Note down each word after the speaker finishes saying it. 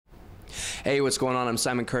Hey, what's going on? I'm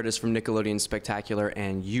Simon Curtis from Nickelodeon Spectacular,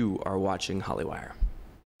 and you are watching Hollywire.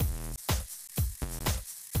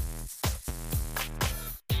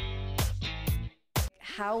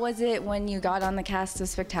 How was it when you got on the cast of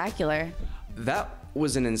Spectacular? That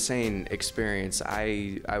was an insane experience.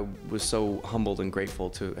 I was so humbled and grateful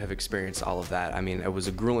to have experienced all of that. I mean, it was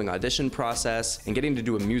a grueling audition process, and getting to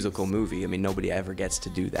do a musical movie, I mean, nobody ever gets to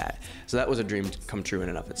do that. So that was a dream come true in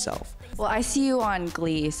and of itself. Well, I see you on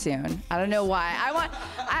Glee soon. I don't know why.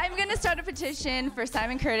 I'm gonna start a petition for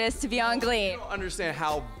Simon Curtis to be on Glee. You don't understand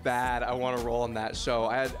how bad I want to roll on that show.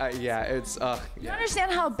 Yeah, it's, You don't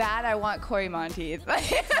understand how bad I want Corey Monteith.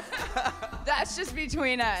 That's just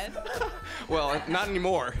between us. Well, not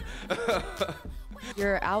anymore.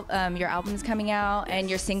 Your album's coming out, and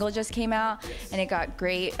your single just came out, and it got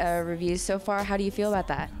great reviews so far. How do you feel about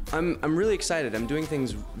that? I'm really excited. I'm doing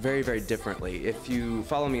things very, very differently. If you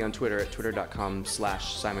follow me on Twitter at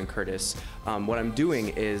twitter.com/Simon Curtis, what I'm doing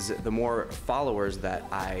is the more followers that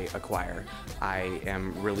I acquire, I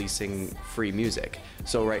am releasing free music.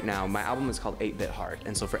 So right now, my album is called 8-Bit Heart,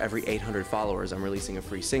 and so for every 800 followers, I'm releasing a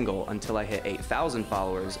free single until I hit 8,000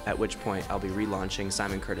 followers, at which point I'll be relaunching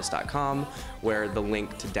SimonCurtis.com, where the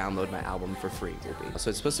link to download my album for free will be. So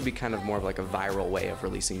it's supposed to be kind of more of like a viral way of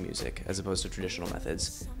releasing music, as opposed to traditional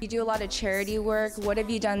methods. You do a lot of charity work. What have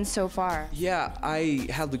you done so far? Yeah, I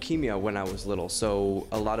had leukemia when I was little, so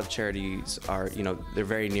a lot of charities are, they're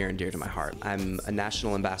very near and dear to my heart. I'm a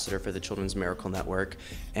national ambassador for the Children's Miracle Network,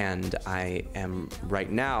 and right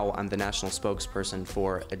now, I'm the national spokesperson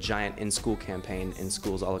for a giant in-school campaign in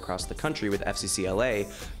schools all across the country with FCCLA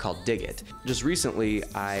called Dig It. Just recently,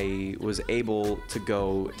 I was able to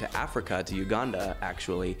go to Africa, to Uganda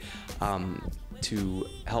actually, to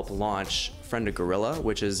help launch Friend a Gorilla,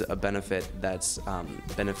 which is a benefit that's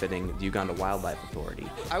benefiting the Uganda Wildlife Authority.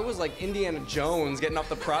 I was like Indiana Jones getting off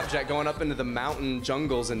the prop jet, going up into the mountain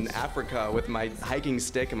jungles in Africa with my hiking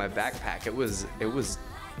stick and my backpack. It was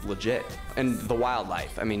legit. And the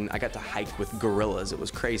wildlife, I mean, I got to hike with gorillas. It was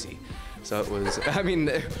crazy. So it was, I mean,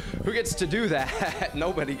 who gets to do that?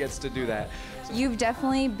 Nobody gets to do that. You've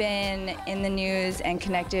definitely been in the news and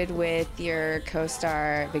connected with your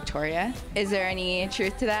co-star, Victoria. Is there any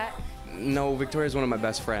truth to that? No, Victoria's one of my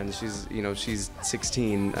best friends. She's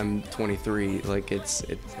 16, I'm 23. Like, yeah.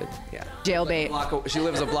 Jailbait. She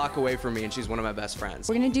lives a block away from me, and she's one of my best friends.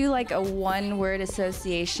 We're gonna do like a one-word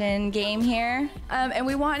association game here, and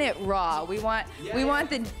we want it raw. We want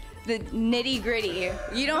the nitty-gritty.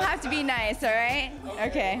 You don't have to be nice, all right?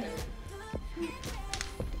 Okay.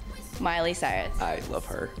 Miley Cyrus. I love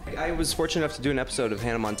her. I was fortunate enough to do an episode of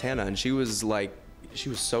Hannah Montana, and she was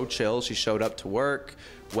so chill. She showed up to work,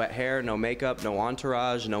 wet hair, no makeup, no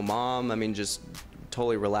entourage, no mom. I mean, just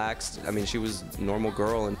totally relaxed. I mean, she was a normal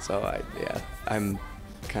girl, and so I'm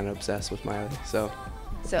kind of obsessed with Miley. So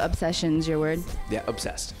obsession's your word? Yeah,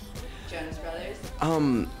 obsessed. Jonas Brothers?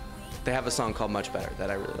 They have a song called Much Better that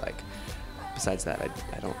I really like. Besides that,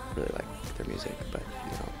 I don't really like their music, but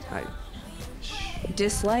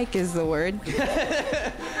Dislike is the word.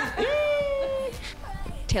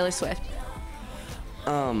 Taylor Swift.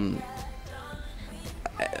 I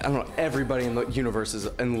don't know. Everybody in the universe is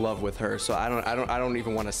in love with her, so I don't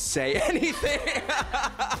even want to say anything.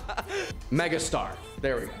 Megastar.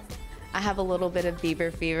 There we go. I have a little bit of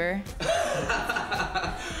Bieber fever.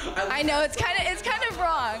 I know it's kind of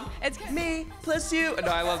wrong. It's me plus you.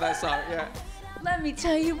 No, I love that song. Yeah. Let me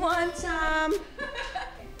tell you one time.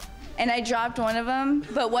 And I dropped one of them.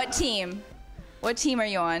 But what team? What team are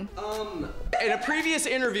you on? In a previous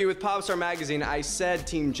interview with Popstar Magazine, I said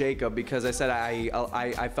Team Jacob because I said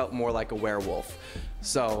I felt more like a werewolf.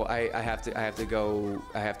 So I have to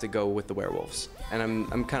go with the werewolves. And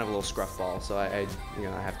I'm kind of a little scruffball, so I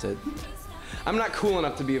have to. I'm not cool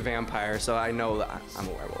enough to be a vampire, so I know that I'm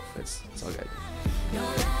a werewolf. It's all good.